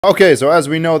Okay, so as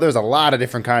we know, there's a lot of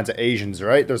different kinds of Asians,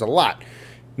 right? There's a lot.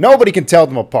 Nobody can tell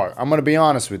them apart. I'm going to be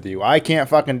honest with you. I can't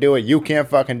fucking do it. You can't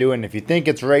fucking do it. And if you think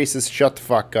it's racist, shut the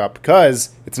fuck up.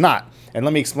 Because it's not. And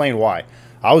let me explain why.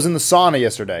 I was in the sauna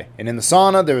yesterday. And in the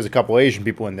sauna, there was a couple Asian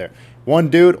people in there. One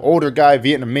dude, older guy,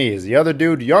 Vietnamese. The other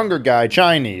dude, younger guy,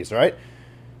 Chinese, right?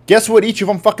 Guess what each of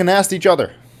them fucking asked each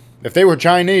other? If they were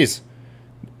Chinese.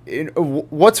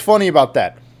 What's funny about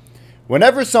that?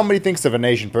 Whenever somebody thinks of an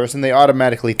Asian person, they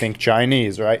automatically think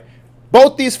Chinese, right?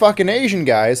 Both these fucking Asian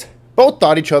guys both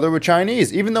thought each other were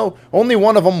Chinese, even though only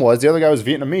one of them was. The other guy was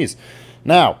Vietnamese.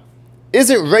 Now, is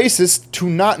it racist to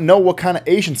not know what kind of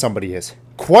Asian somebody is?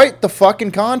 Quite the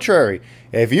fucking contrary.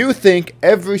 If you think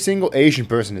every single Asian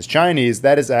person is Chinese,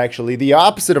 that is actually the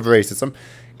opposite of racism,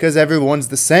 because everyone's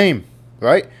the same,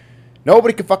 right?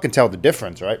 Nobody can fucking tell the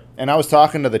difference, right? And I was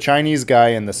talking to the Chinese guy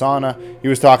in the sauna. He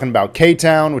was talking about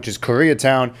K-Town, which is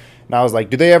Koreatown. And I was like,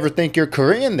 do they ever think you're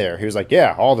Korean there? He was like,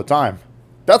 yeah, all the time.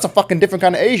 That's a fucking different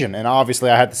kind of Asian. And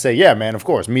obviously I had to say, yeah, man, of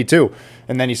course, me too.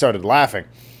 And then he started laughing.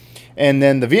 And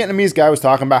then the Vietnamese guy was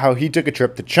talking about how he took a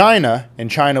trip to China, and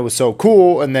China was so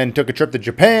cool, and then took a trip to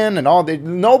Japan, and all.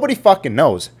 Nobody fucking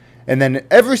knows. And then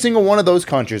every single one of those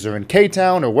countries, or in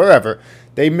K-Town or wherever,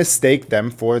 they mistake them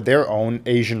for their own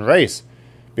Asian race.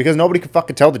 Because nobody can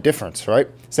fucking tell the difference, right?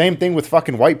 Same thing with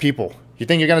fucking white people. You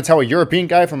think you're going to tell a European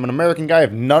guy from an American guy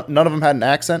if none of them had an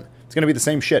accent? It's going to be the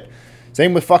same shit.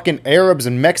 Same with fucking Arabs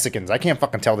and Mexicans. I can't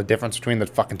fucking tell the difference between the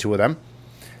fucking two of them.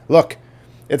 Look,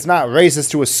 it's not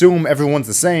racist to assume everyone's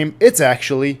the same. It's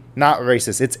actually not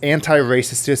racist. It's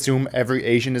anti-racist to assume every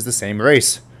Asian is the same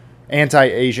race.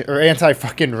 Anti-Asian, or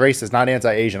anti-fucking racist, not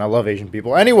anti-Asian. I love Asian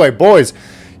people. Anyway, boys,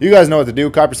 you guys know what to do.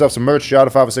 Cop yourself some merch,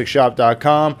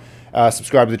 Jada506shop.com.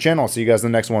 Subscribe to the channel. I'll see you guys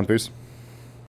in the next one. Peace.